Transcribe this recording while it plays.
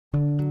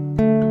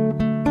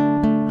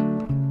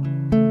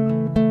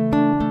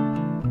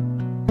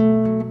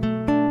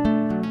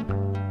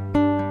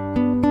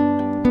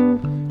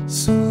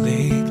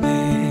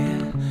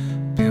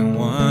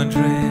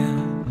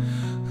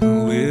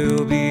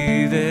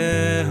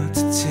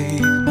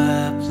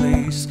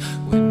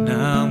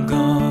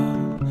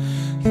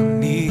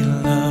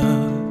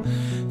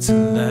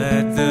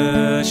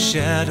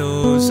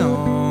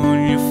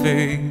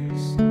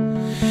face.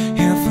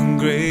 If a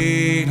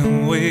great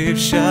wave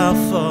shall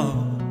fall,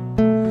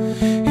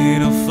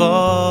 it'll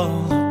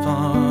fall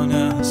upon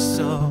us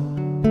all.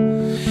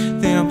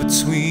 Then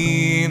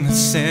between the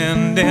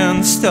sand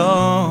and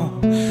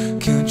stone,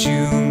 could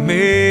you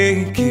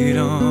make it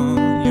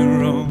on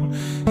your own?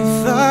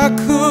 If I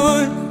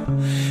could,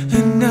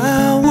 then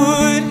I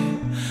would.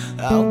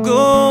 I'll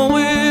go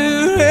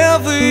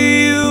wherever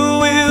you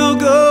will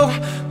go,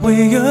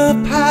 way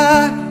up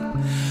high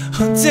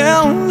or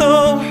down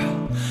low.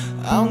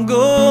 I'll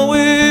go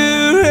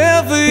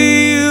wherever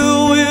you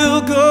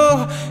will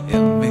go,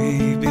 and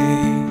maybe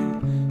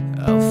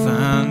I'll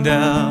find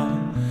out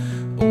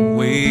a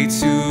way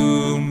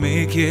to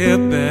make it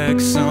back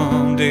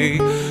someday,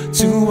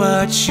 to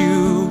watch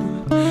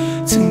you,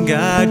 to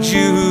guide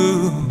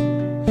you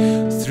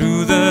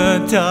through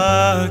the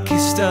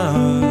darkest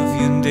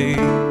of your days.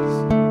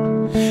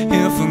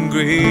 If a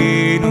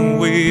great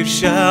wave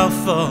shall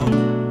fall,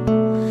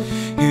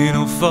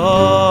 it'll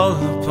fall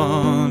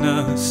upon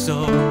us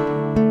all.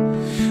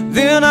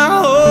 Then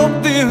I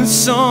hope there's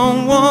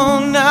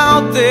someone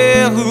out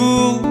there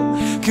who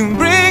can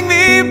bring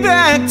me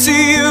back to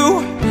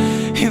you.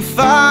 If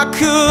I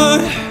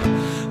could,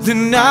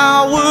 then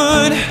I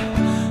would.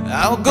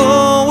 I'll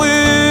go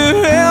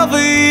wherever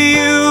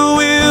you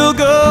will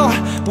go,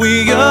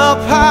 way up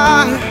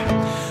high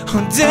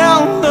or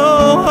down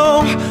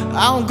low.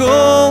 I'll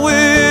go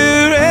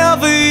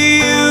wherever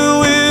you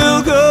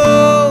will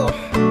go.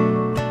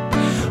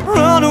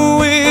 Run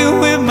away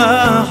with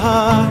my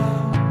heart,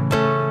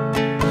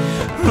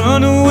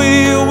 run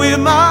away with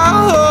my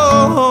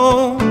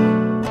home,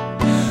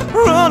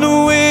 run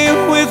away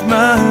with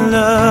my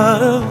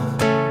love.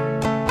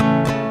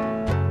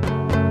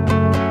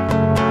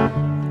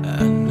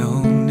 I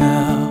know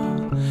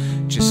now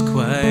just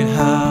quite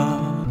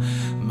how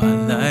my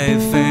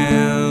life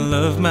and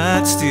love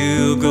might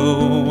still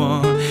go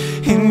on.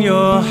 In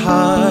your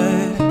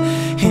heart,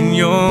 in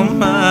your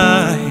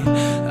mind,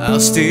 I'll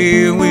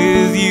stay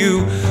with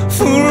you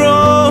for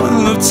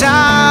all of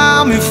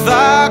time. If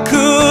I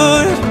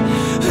could,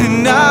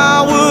 then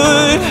I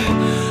would.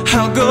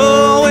 I'll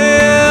go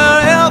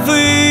wherever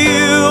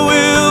you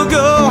will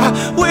go,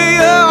 way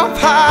up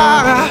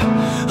high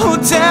or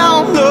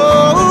down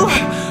low.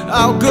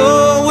 I'll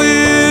go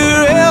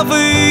wherever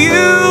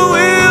you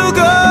will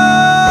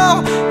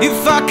go.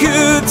 If I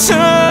could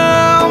turn